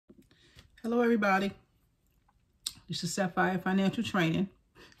Hello, everybody. This is Sapphire Financial Training.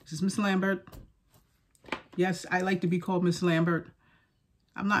 This is Miss Lambert. Yes, I like to be called Miss Lambert.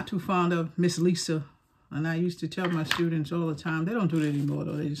 I'm not too fond of Miss Lisa. And I used to tell my students all the time, they don't do it anymore,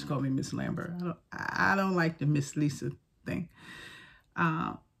 though. They just call me Miss Lambert. I don't like the Miss Lisa thing.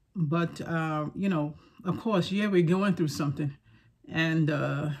 But you know, of course, yeah, we're going through something. And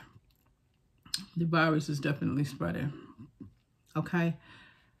the virus is definitely spreading. Okay?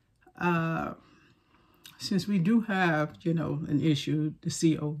 Since we do have, you know, an issue, the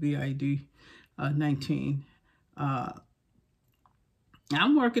COVID-19,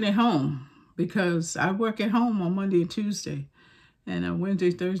 I'm working at home because I work at home on Monday and Tuesday, and on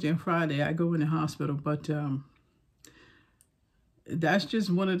Wednesday, Thursday, and Friday, I go in the hospital. But that's just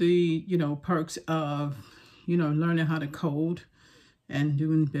one of the, you know, perks of, you know, learning how to code and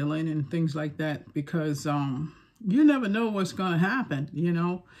doing billing and things like that, because you never know what's going to happen, you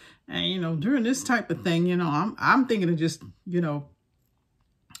know. And, you know, during this type of thing, you know, I'm thinking of just, you know,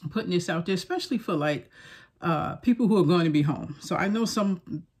 putting this out there, especially for like people who are going to be home. So I know some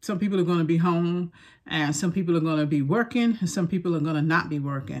people are going to be home, and some people are going to be working, and some people are going to not be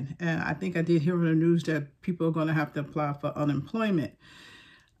working. And I think I did hear in the news that people are going to have to apply for unemployment.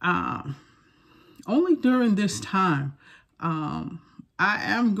 Only during this time, I'm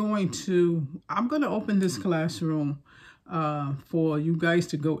going to open this classroom for you guys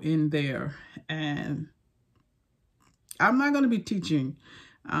to go in there, and I'm not going to be teaching.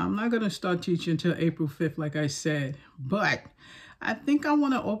 I'm not going to start teaching until April 5th, like I said, but I think I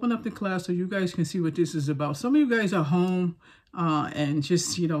want to open up the class so you guys can see what this is about. Some of you guys are home and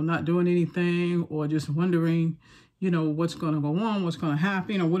just, you know, not doing anything, or just wondering, you know, what's going to go on, what's going to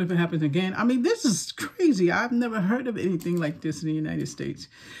happen, or what if it happens again? I mean, this is crazy. I've never heard of anything like this in the United States.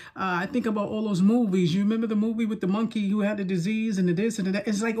 I think about all those movies. You remember the movie with the monkey who had the disease and the this and the that?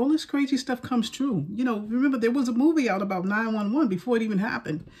 It's like all this crazy stuff comes true. You know, remember there was a movie out about 911 before it even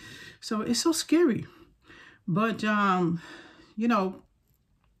happened. So it's so scary. But, you know,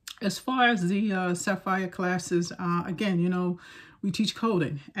 as far as the Sapphire classes, again, you know, we teach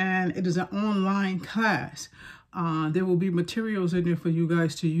coding, and it is an online class. There will be materials in there for you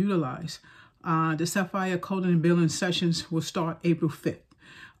guys to utilize. The Sapphire Coding and Billing sessions will start April 5th.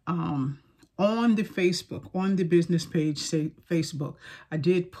 On the Facebook, on the business page, say Facebook, I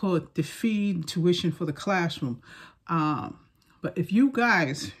did put the fee tuition for the classroom. But if you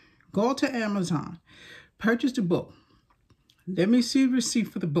guys go to Amazon, purchase the book, let me see the receipt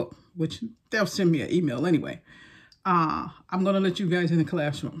for the book, which they'll send me an email anyway. I'm going to let you guys in the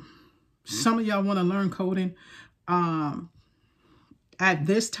classroom. Some of y'all want to learn coding. At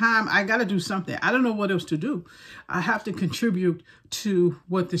this time, I got to do something. I don't know what else to do. I have to contribute to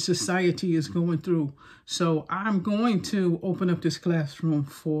what the society is going through. So I'm going to open up this classroom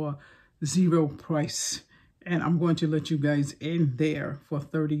for $0 price. And I'm going to let you guys in there for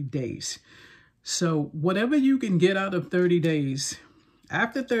 30 days. So whatever you can get out of 30 days,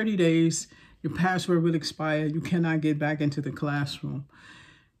 after 30 days, your password will expire. You cannot get back into the classroom.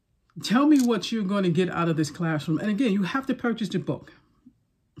 Tell me what you're going to get out of this classroom. And again, you have to purchase the book.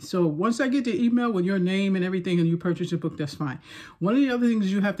 So once I get the email with your name and everything and you purchase the book, that's fine. One of the other things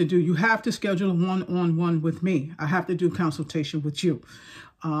you have to do, you have to schedule a one-on-one with me. I have to do consultation with you.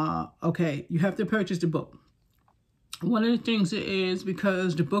 Okay, you have to purchase the book. One of the things is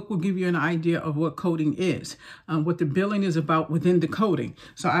because the book will give you an idea of what coding is, what the billing is about within the coding.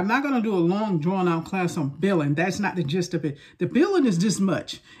 So I'm not going to do a long drawn out class on billing. That's not the gist of it. The billing is this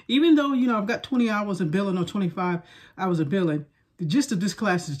much. Even though, you know, I've got 20 hours of billing or 25 hours of billing, the gist of this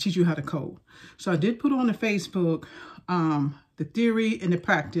class is to teach you how to code. So I did put on the Facebook the theory and the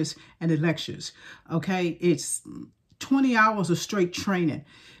practice and the lectures. Okay, it's 20 hours of straight training.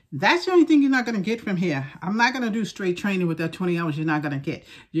 That's the only thing you're not going to get from here. I'm not going to do straight training with that 20 hours you're not going to get.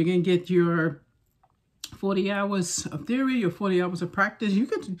 You're going to get your 40 hours of theory or 40 hours of practice. You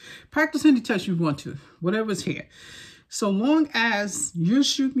can practice any test you want to, whatever's here. So long as you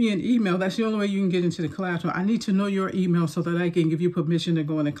shoot me an email, that's the only way you can get into the classroom. I need to know your email so that I can give you permission to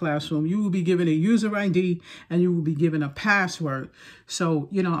go in the classroom. You will be given a user ID and you will be given a password. So,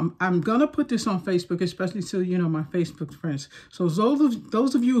 you know, I'm going to put this on Facebook, especially to, you know, my Facebook friends. So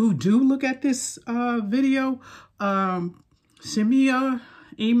those of you who do look at this video, send me a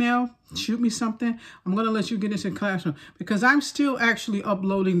email, shoot me something. I'm going to let you get into the classroom because I'm still actually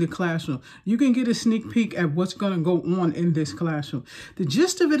uploading the classroom. You can get a sneak peek at what's going to go on in this classroom. The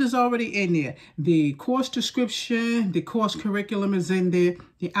gist of it is already in there. The course description, the course curriculum is in there.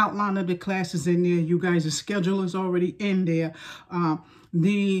 The outline of the class is in there. You guys' schedule is already in there.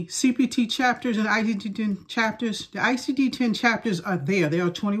 The CPT chapters and ICD-10 chapters, the ICD-10 chapters are there. There are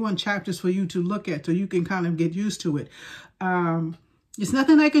 21 chapters for you to look at so you can kind of get used to it. There's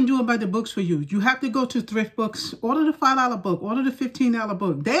nothing I can do about the books for you. You have to go to Thrift Books, order the $5 book, order the $15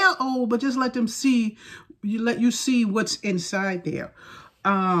 book. They are old, but just let them see, let you see what's inside there.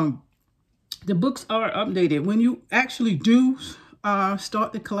 The books are updated. When you actually do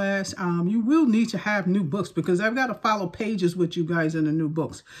start the class, you will need to have new books because I've got to follow pages with you guys in the new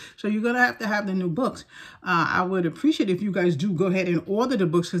books. So you're going to have the new books. I would appreciate if you guys do go ahead and order the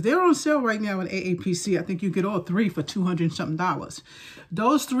books because they're on sale right now at AAPC. I think you get all 3 for $200 and something.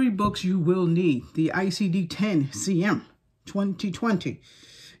 Those 3 books you will need. The ICD-10 CM 2020.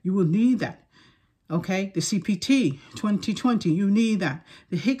 You will need that. Okay, the CPT 2020, you need that.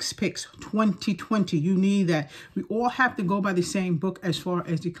 The HCPCS 2020, you need that. We all have to go by the same book as far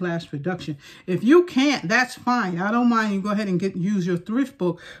as the class reduction. If you can't, that's fine. I don't mind you go ahead and use your thrift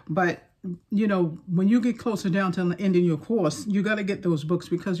book, but you know, when you get closer down to the end of your course, you got to get those books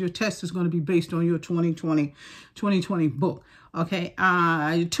because your test is going to be based on your 2020 book. Okay,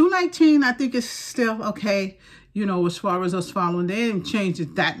 219, I think is still okay, you know, as far as us following. They didn't change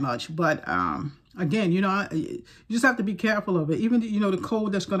it that much, but again, you know, you just have to be careful of it. Even, you know, the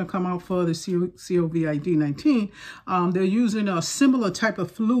code that's going to come out for the COVID-19, they're using a similar type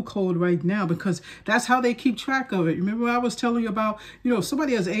of flu code right now because that's how they keep track of it. Remember I was telling you about, you know, if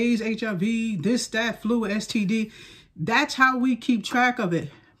somebody has AIDS, HIV, this, that, flu, STD. That's how we keep track of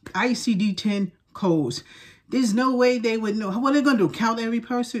it. ICD-10 codes. There's no way they would know. What are they going to do? Count every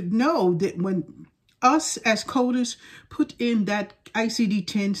person? No, that when us as coders put in that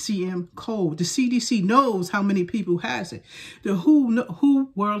ICD-10 CM code, the CDC knows how many people has it. The WHO,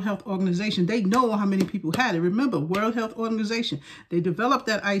 World Health Organization, they know how many people had it. Remember, World Health Organization, they developed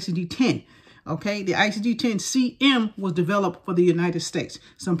that ICD-10. Okay, the ICD-10 CM was developed for the United States.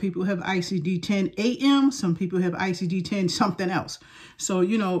 Some people have ICD-10 AM, some people have ICD-10 something else. So,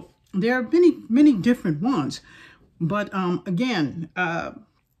 you know, there are many different ones. But again,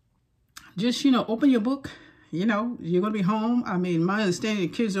 just, you know, open your book. You know, you're going to be home. I mean, my understanding, the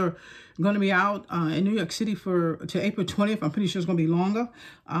kids are going to be out in New York City to April 20th. I'm pretty sure it's going to be longer.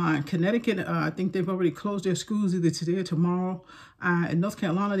 In Connecticut, I think they've already closed their schools either today or tomorrow. In North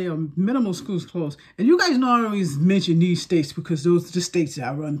Carolina, there are minimal schools closed. And you guys know I always mention these states because those are the states that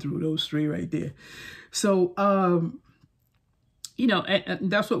I run through, those 3 right there. So, you know,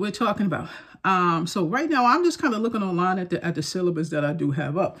 and that's what we're talking about. So right now, I'm just kind of looking online at the syllabus that I do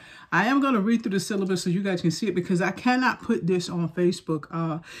have up. I am going to read through the syllabus so you guys can see it because I cannot put this on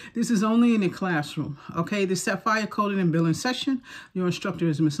Facebook. This is only in the classroom. Okay, the Sapphire Coding and Billing session. Your instructor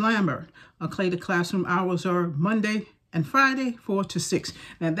is Miss Lambert. Okay, the classroom hours are Monday and Friday, 4 to 6.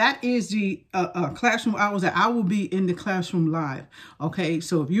 Now, that is the classroom hours that I will be in the classroom live. Okay,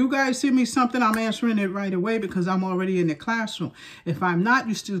 so if you guys send me something, I'm answering it right away because I'm already in the classroom. If I'm not,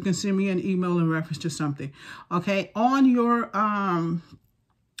 you still can send me an email in reference to something. Okay, on your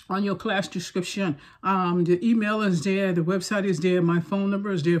class description, the email is there, the website is there, my phone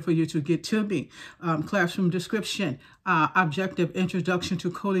number is there for you to get to me. Classroom description, objective introduction to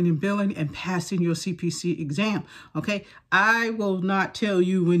coding and billing, and passing your CPC exam. Okay, I will not tell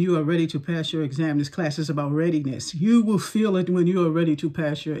you when you are ready to pass your exam. This class is about readiness. You will feel it when you are ready to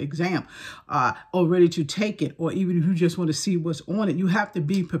pass your exam, or ready to take it, or even if you just want to see what's on it. You have to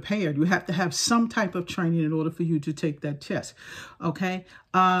be prepared. You have to have some type of training in order for you to take that test. Okay,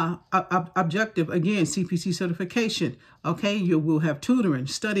 objective, again, CPC certification. Okay, you will have tutoring,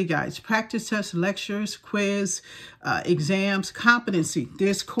 study guides, practice tests, lectures, quiz, exams, competency.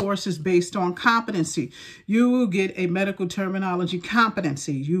 This course is based on competency. You will get a medical terminology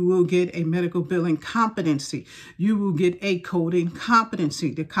competency. You will get a medical billing competency. You will get a coding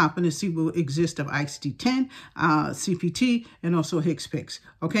competency. The competency will exist of ICD-10, CPT, and also HCPCS.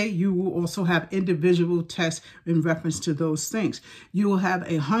 Okay, you will also have individual tests in reference to those things. You will have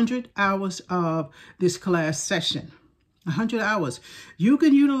 100 hours of this class session. 100 hours. You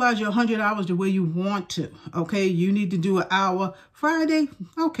can utilize your 100 hours the way you want to. Okay, you need to do an hour Friday.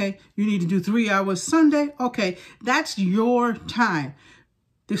 Okay, you need to do 3 hours Sunday. Okay, that's your time.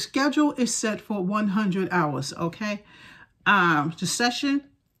 The schedule is set for 100 hours. Okay, the session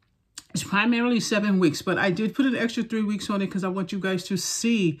is primarily 7 weeks, but I did put an extra 3 weeks on it because I want you guys to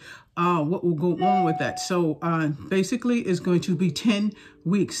see what will go on with that. So basically, it's going to be 10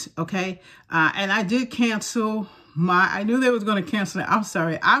 weeks. Okay, and I did cancel. I knew they was going to cancel it. I'm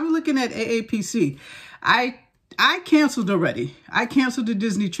sorry. I'm looking at AAPC. I I canceled already. I canceled the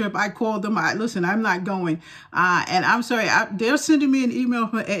Disney trip. I called them. Listen, I'm not going. And I'm sorry. They're sending me an email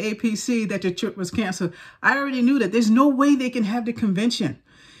from AAPC that the trip was canceled. I already knew that. There's no way they can have the convention.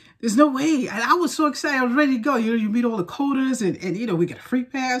 There's no way. And I was so excited. I was ready to go. You meet all the coders and you know, we got a free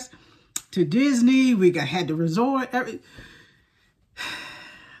pass to Disney. Had the resort.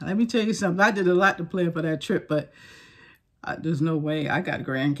 Let me tell you something. I did a lot to plan for that trip, but there's no way. I got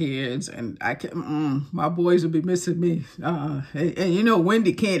grandkids, and I can. My boys will be missing me. And you know,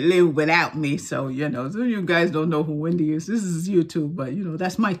 Wendy can't live without me. So you know, some of you guys don't know who Wendy is. This is YouTube, but you know,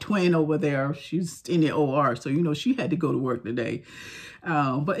 that's my twin over there. She's in the OR, so you know, she had to go to work today.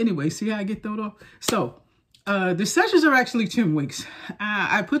 But anyway, see how I get thrown off. So the sessions are actually 10 weeks.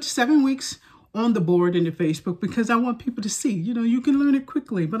 I put 7 weeks on the board in the Facebook because I want people to see, you know, you can learn it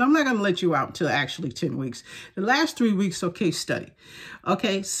quickly, but I'm not going to let you out until actually 10 weeks. The last 3 weeks are case study.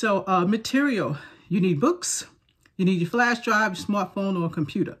 Okay, so material, you need books, you need your flash drive, your smartphone, or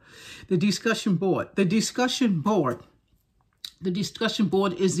computer. The discussion board is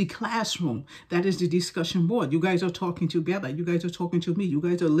the classroom. That is the discussion board. You guys are talking together. You guys are talking to me. You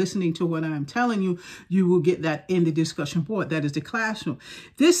guys are listening to what I'm telling you. You will get that in the discussion board. That is the classroom.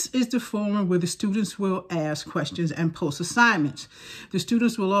 This is the forum where the students will ask questions and post assignments. The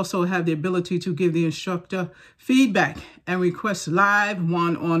students will also have the ability to give the instructor feedback and request live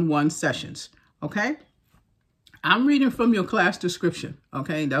one-on-one sessions. Okay? I'm reading from your class description,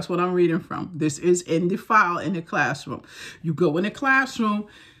 okay? That's what I'm reading from. This is in the file in the classroom. You go in the classroom,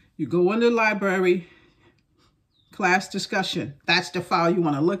 you go in the library, class discussion. That's the file you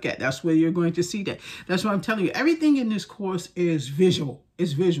want to look at. That's where you're going to see that. That's what I'm telling you. Everything in this course is visual.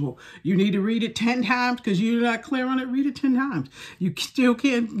 It's visual. You need to read it 10 times because you're not clear on it. Read it 10 times. You still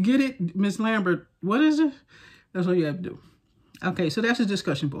can't get it, Ms. Lambert. What is it? That's what you have to do. Okay, so that's a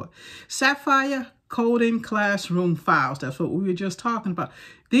discussion board. Sapphire Coding Classroom files. That's what we were just talking about.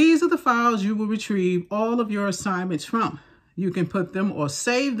 These are the files you will retrieve all of your assignments from. You can put them or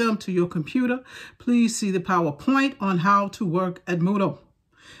save them to your computer. Please see the PowerPoint on how to work at Moodle.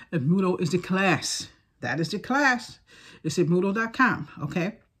 And Moodle is the class. That is the class. It's at Moodle.com,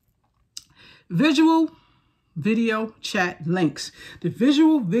 okay? Visual video chat links. The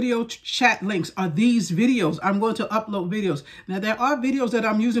visual video chat links are these videos. I'm going to upload videos. Now, there are videos that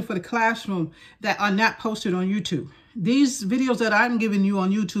I'm using for the classroom that are not posted on YouTube. These videos that I'm giving you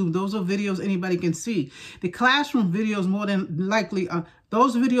on YouTube, those are videos anybody can see. The classroom videos, more than likely,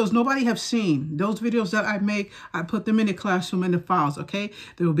 those videos nobody have seen. Those videos that I make, I put them in the classroom in the files, okay?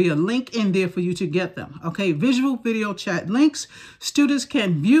 There will be a link in there for you to get them, okay? Visual video chat links. Students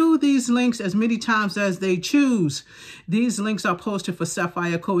can view these links as many times as they choose. These links are posted for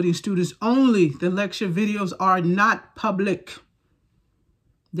Sapphire Coding students only. The lecture videos are not public.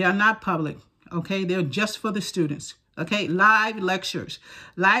 They are not public, okay? They're just for the students. Okay, live lectures.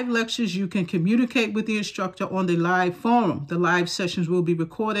 Live lectures, you can communicate with the instructor on the live forum. The live sessions will be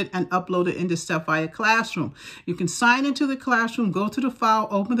recorded and uploaded in the Sapphire Classroom. You can sign into the classroom, go to the file,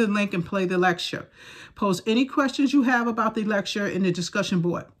 open the link, and play the lecture. Post any questions you have about the lecture in the discussion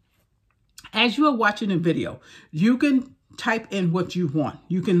board. As you are watching the video, you can type in what you want.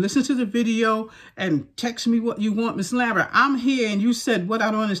 You can listen to the video and text me what you want. Ms. Lambert, I'm here and you said what?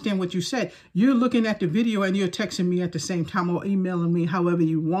 I don't understand what you said. You're looking at the video and you're texting me at the same time or emailing me however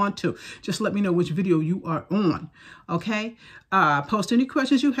you want to. Just let me know which video you are on. Okay? Post any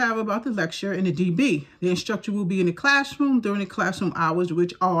questions you have about the lecture in the DB. The instructor will be in the classroom during the classroom hours,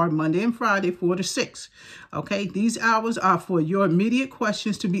 which are Monday and Friday, 4 to 6. Okay? These hours are for your immediate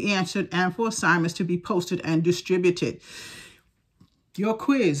questions to be answered and for assignments to be posted and distributed. Your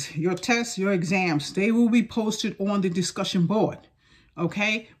quiz, your tests, your exams, they will be posted on the discussion board.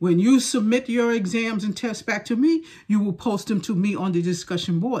 Okay? When you submit your exams and tests back to me, you will post them to me on the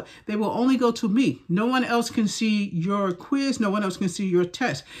discussion board. They will only go to me. No one else can see your quiz. No one else can see your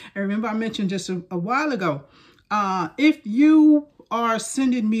test. And remember, I mentioned just a while ago, if you are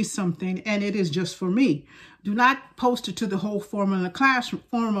sending me something and it is just for me, do not post it to the whole forum of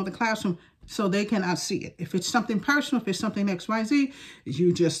the classroom so they cannot see it. If it's something personal, if it's something XYZ,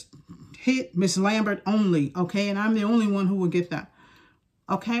 you just hit Miss Lambert only, okay? And I'm the only one who will get that.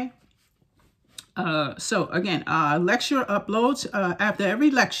 Okay. So again, lecture uploads after every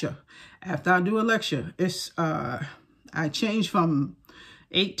lecture. After I do a lecture, it's I change from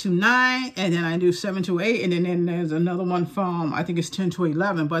 8 to 9, and then I do 7 to 8, and then there's another one from I think it's 10 to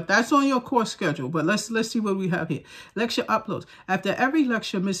 11. But that's on your course schedule. But let's see what we have here. Lecture uploads. After every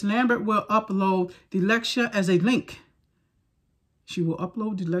lecture, Miss Lambert will upload the lecture as a link She will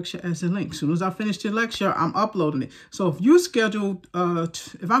upload the lecture as a link. As soon as I finish the lecture, I'm uploading it. So if you scheduled,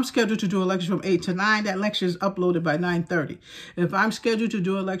 if I'm scheduled to do a lecture from 8 to 9, that lecture is uploaded by 9:30. If I'm scheduled to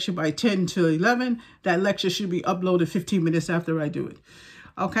do a lecture by 10 to 11, that lecture should be uploaded 15 minutes after I do it.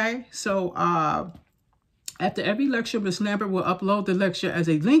 Okay, so after every lecture, Ms. Lambert will upload the lecture as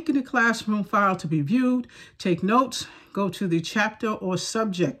a link in the classroom file to be viewed. Take notes, go to the chapter or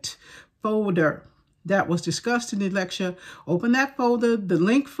subject folder that was discussed in the lecture. Open that folder. The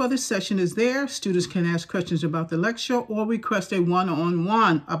link for the session is there. Students can ask questions about the lecture or request a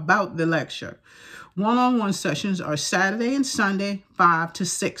one-on-one about the lecture. One-on-one sessions are Saturday and Sunday, 5 to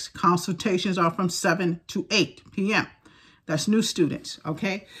 6. Consultations are from 7 to 8 p.m. That's new students,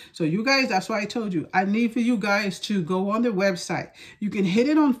 okay? So you guys, that's why I told you, I need for you guys to go on the website. You can hit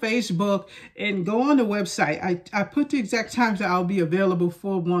it on Facebook and go on the website. I put the exact times that I'll be available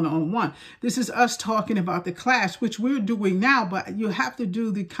for one-on-one. This is us talking about the class, which we're doing now, but you have to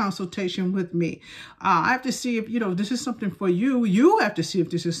do the consultation with me. I have to see if, this is something for you. You have to see if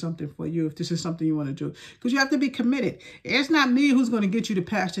this is something for you, if this is something you want to do, because you have to be committed. It's not me who's going to get you to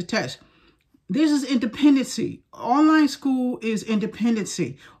pass the test. This is independency. Online school is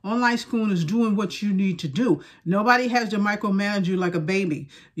independency. Online school is doing what you need to do. Nobody has to micromanage you like a baby.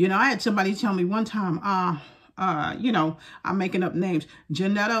 I had somebody tell me one time, I'm making up names.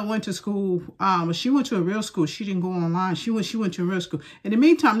 Janetta went to school. She went to a real school. She didn't go online. She went to a real school. In the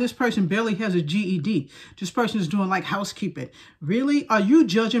meantime, this person barely has a GED. This person is doing like housekeeping. Really? Are you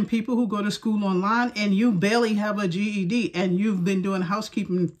judging people who go to school online and you barely have a GED and you've been doing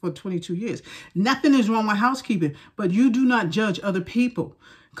housekeeping for 22 years? Nothing is wrong with housekeeping, but you do not judge other people,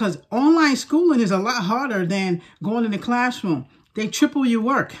 because online schooling is a lot harder than going in the classroom. They triple your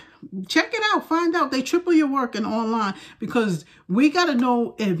work. Check it out. Find out. They triple your work in online, because we got to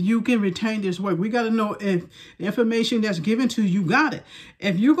know if you can retain this work. We got to know if the information that's given to you got it.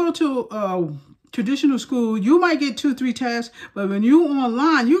 If you go to traditional school, you might get 2-3 tasks, but when you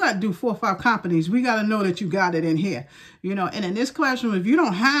online, you got to do 4 or 5 companies. We got to know that you got it in here, and in this classroom, if you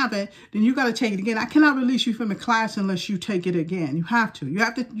don't have it, then you got to take it again. I cannot release you from the class unless you take it again. You have to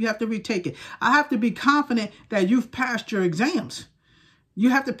retake it. I have to be confident that you've passed your exams. You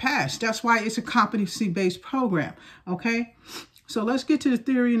have to pass. That's why it's a competency-based program, okay? So let's get to the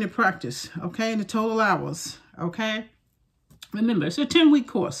theory and the practice, okay, and the total hours, okay? Remember, it's a 10-week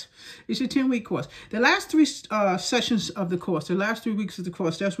course. It's a 10-week course. The last 3 sessions of the course, the last 3 weeks of the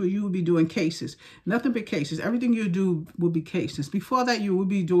course, that's where you will be doing cases. Nothing but cases. Everything you do will be cases. Before that, you will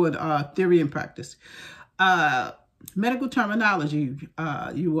be doing theory and practice. Medical terminology,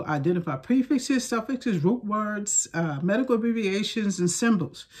 you will identify prefixes, suffixes, root words, medical abbreviations, and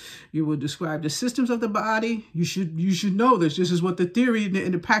symbols. You will describe the systems of the body. You should know this. This is what the theory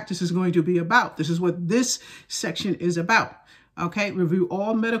and the practice is going to be about. This is what this section is about. Okay, review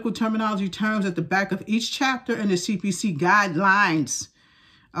all medical terminology terms at the back of each chapter in the CPC guidelines.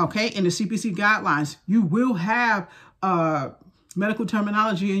 Okay, in the CPC guidelines, you will have medical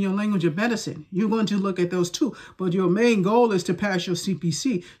terminology in your language of medicine. You're going to look at those too, but your main goal is to pass your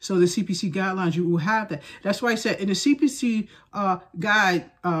CPC. So the CPC guidelines, you will have that. That's why I said in the CPC guide,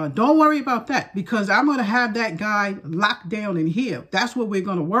 don't worry about that, because I'm going to have that guide locked down in here. That's what we're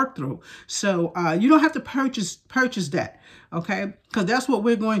going to work through. So you don't have to purchase that. Okay, because that's what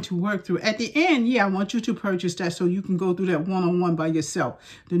we're going to work through. At the end, yeah, I want you to purchase that so you can go through that one-on-one by yourself.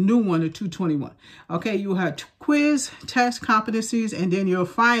 The new one, the 221. Okay, you have quiz, test, competencies, and then your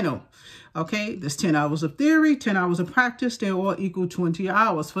final. Okay, there's 10 hours of theory, 10 hours of practice. They all equal 20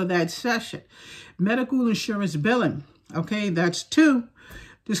 hours for that session. Medical insurance billing. Okay, that's 2.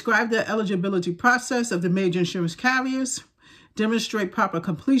 Describe the eligibility process of the major insurance carriers. Demonstrate proper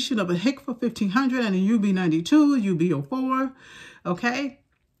completion of a HIC for 1500 and a UB92, UB04. Okay.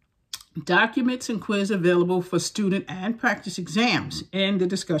 Documents and quiz available for student and practice exams and the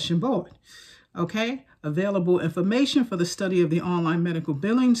discussion board. Okay. Available information for the study of the online medical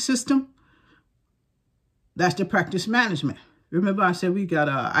billing system. That's the practice management. Remember I said we got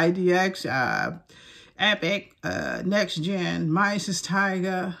IDX, Epic, NextGen, Mises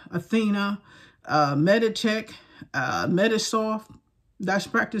Tiger, Athena, Meditech, Metasoft. That's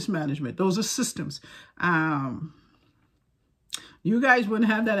practice management. Those are systems. You guys wouldn't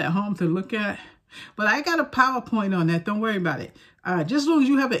have that at home to look at, but I got a PowerPoint on that. Don't worry about it. Just as long as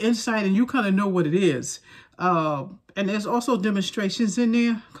you have an insight and you kind of know what it is. And there's also demonstrations in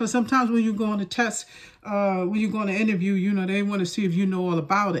there, because sometimes when you go on a test, when you go on an interview, they want to see if you know all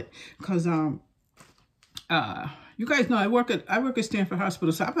about it. Because you guys know I work at Stanford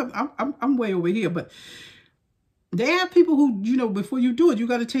Hospital, so I'm way over here, but they have people who, you know, before you do it, you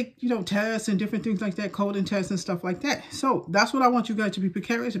got to take, you know, tests and different things like that, coding tests and stuff like that. So that's what I want you guys to be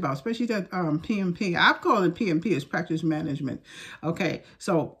precarious about, especially that PMP. I'm calling PMP as practice management. Okay,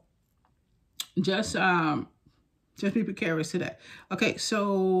 so just be precarious to that. Okay,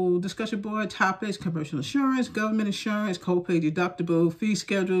 so discussion board topics: commercial insurance, government insurance, copay, deductible, fee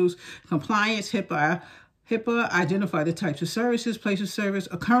schedules, compliance, HIPAA, identify the types of services, place of service,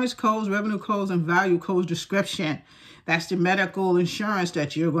 occurrence codes, revenue codes, and value codes description. That's the medical insurance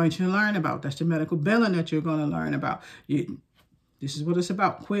that you're going to learn about. That's the medical billing that you're going to learn about. This is what it's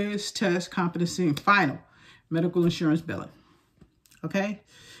about: quiz, test, competency, and final medical insurance billing. Okay,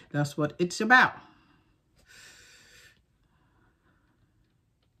 that's what it's about.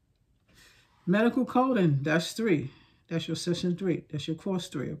 Medical coding, that's 3. That's your session 3. That's your course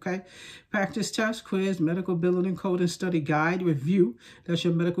 3, okay? Practice test, quiz, medical billing and coding study guide review. That's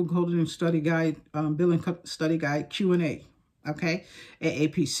your medical coding and study guide, billing study guide Q&A, okay?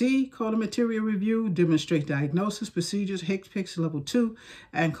 AAPC, coding material review, demonstrate diagnosis, procedures, HCPCS level 2,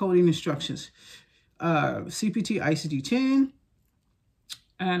 and coding instructions. CPT ICD-10.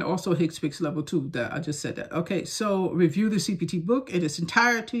 And also HCPCS level 2, that I just said that. Okay, so review the CPT book in its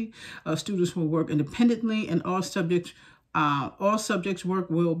entirety. Students will work independently, and all subjects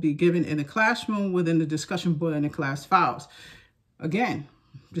work will be given in the classroom within the discussion board and the class files. Again,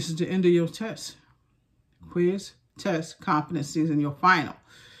 this is the end of your test. Quiz, test, competencies, and your final.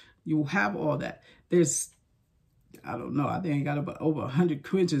 You will have all that. There's, I don't know, I think I got about over 100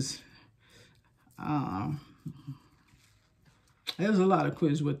 quizzes. There's a lot of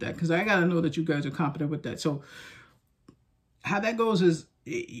quiz with that, because I got to know that you guys are competent with that. So how that goes is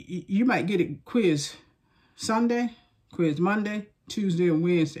you might get a quiz Sunday, quiz Monday, Tuesday, and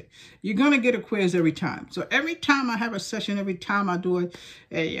Wednesday. You're going to get a quiz every time. So every time I have a session, every time I do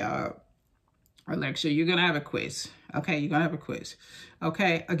a lecture, you're going to have a quiz. Okay, you're going to have a quiz.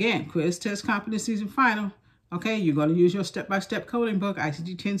 Okay, again, quiz, test, competencies, and final. Okay, you're going to use your step-by-step coding book,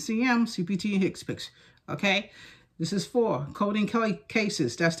 ICD-10-CM, CPT, and HCPCS. Okay. This is 4, coding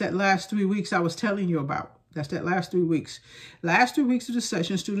cases. That's that last 3 weeks I was telling you about. That's that last 3 weeks. Last 3 weeks of the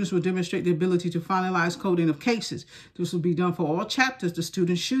session, students will demonstrate the ability to finalize coding of cases. This will be done for all chapters. The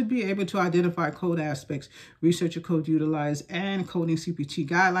students should be able to identify code aspects, research a code utilized, and coding CPT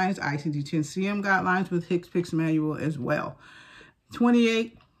guidelines, ICD-10-CM guidelines with HCPCS manual as well.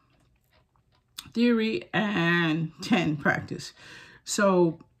 28 theory and 10 practice.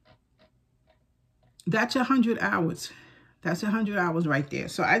 So that's 100 hours. That's 100 hours right there.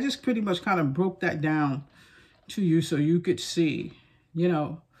 So I just pretty much kind of broke that down to you so you could see, you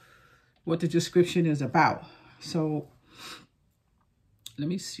know, what the description is about. So let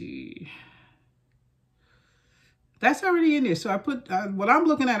me see. That's already in there. So I put what I'm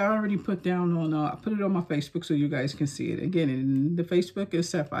looking at, I already put down on, I put it on my Facebook so you guys can see it. Again, in the Facebook is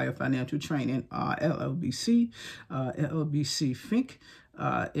Sapphire Financial Training, LLBC, LLBC Fink.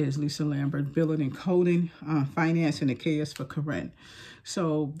 Is Lisa Lambert, billing and coding, finance, and the KS for Karen.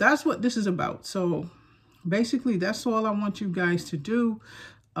 So that's what this is about. So basically, that's all I want you guys to do.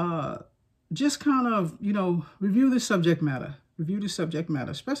 Just kind of, you know, review the subject matter. Review the subject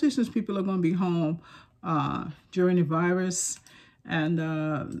matter, especially since people are going to be home during the virus. And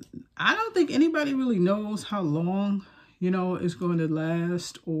I don't think anybody really knows how long, you know, it's going to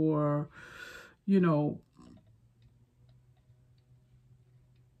last, or, you know,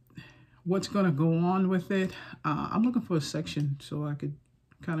 what's going to go on with it. I'm looking for a section so I could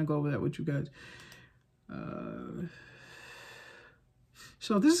kind of go over that with you guys.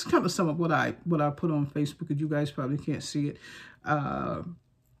 So this is kind of some of what I put on Facebook, because you guys probably can't see it.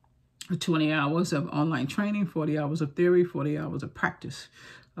 20 hours of online training, 40 hours of theory, 40 hours of practice.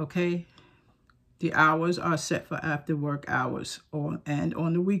 Okay. The hours are set for after work hours and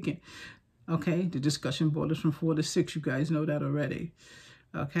on the weekend. Okay. The discussion board is from 4 to 6. You guys know that already.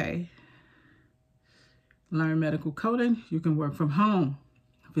 Okay. Learn medical coding. You can work from home.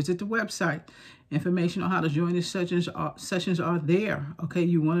 Visit the website. Information on how to join the sessions are there. Okay,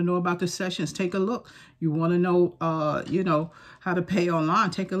 you want to know about the sessions, take a look. You want to know, you know, how to pay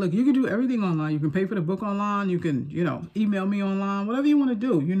online, take a look. You can do everything online. You can pay for the book online. You can, you know, email me online, whatever you want to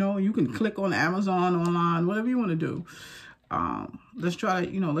do. You know, you can click on Amazon online, whatever you want to do. Let's try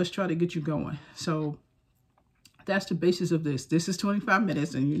to get you going. So that's the basis of this. This is 25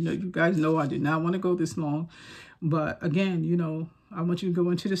 minutes, and you guys know I did not want to go this long. But again, you know, I want you to go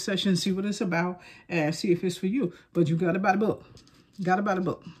into the session, see what it's about, and see if it's for you. But you got to buy the book. You got to buy the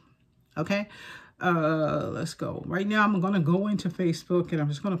book. Okay? let's go. Right now, I'm going to go into Facebook, and I'm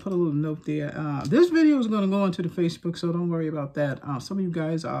just going to put a little note there. This video is going to go into the Facebook, so don't worry about that. Some of you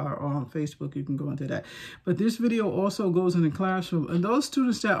guys are on Facebook. You can go into that. But this video also goes in the classroom. And those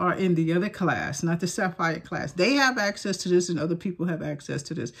students that are in the other class, not the Sapphire class, they have access to this, and other people have access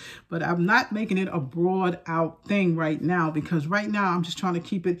to this. But I'm not making it a broad out thing right now, because right now I'm just trying to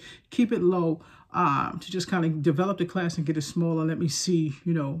keep it low, to just kind of develop the class and get it smaller. Let me see,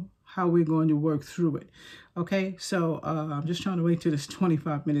 you know, how we're going to work through it. Okay, so I'm just trying to wait till this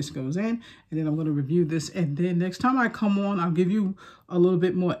 25 minutes goes in, and then I'm going to review this. And then next time I come on, I'll give you a little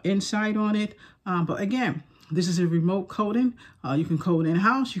bit more insight on it. But again, this is a remote coding. You can code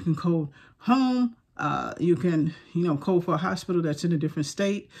in-house, you can code home, you can, you know, code for a hospital that's in a different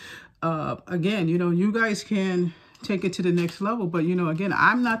state. Again, you know, you guys can take it to the next level. But, you know, again,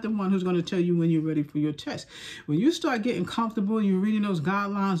 I'm not the one who's going to tell you when you're ready for your test. When you start getting comfortable, you're reading those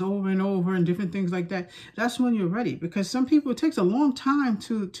guidelines over and over and different things like that, that's when you're ready. Because some people, it takes a long time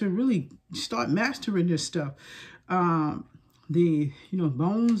to really start mastering this stuff. The, you know,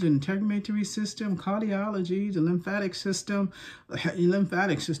 bones and integumentary system, cardiology, the lymphatic system,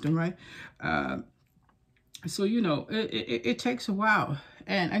 right? So, you know, it takes a while.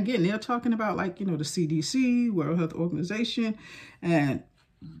 And again, they're talking about, like, you know, the CDC, World Health Organization, and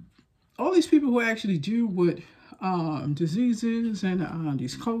all these people who actually deal with diseases and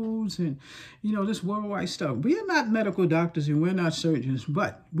these codes and, you know, this worldwide stuff. We are not medical doctors and we're not surgeons,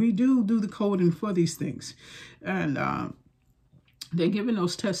 but we do the coding for these things. And they're giving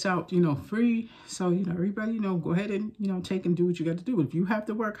those tests out, you know, free. So, you know, everybody, you know, go ahead and, you know, take and do what you got to do. If you have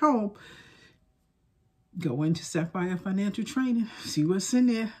to work home, go into Sapphire Financial Training, see what's in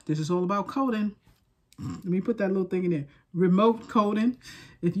there. This is all about coding. Let me put that little thing in there. Remote coding,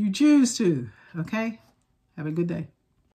 if you choose to. Okay? Have a good day.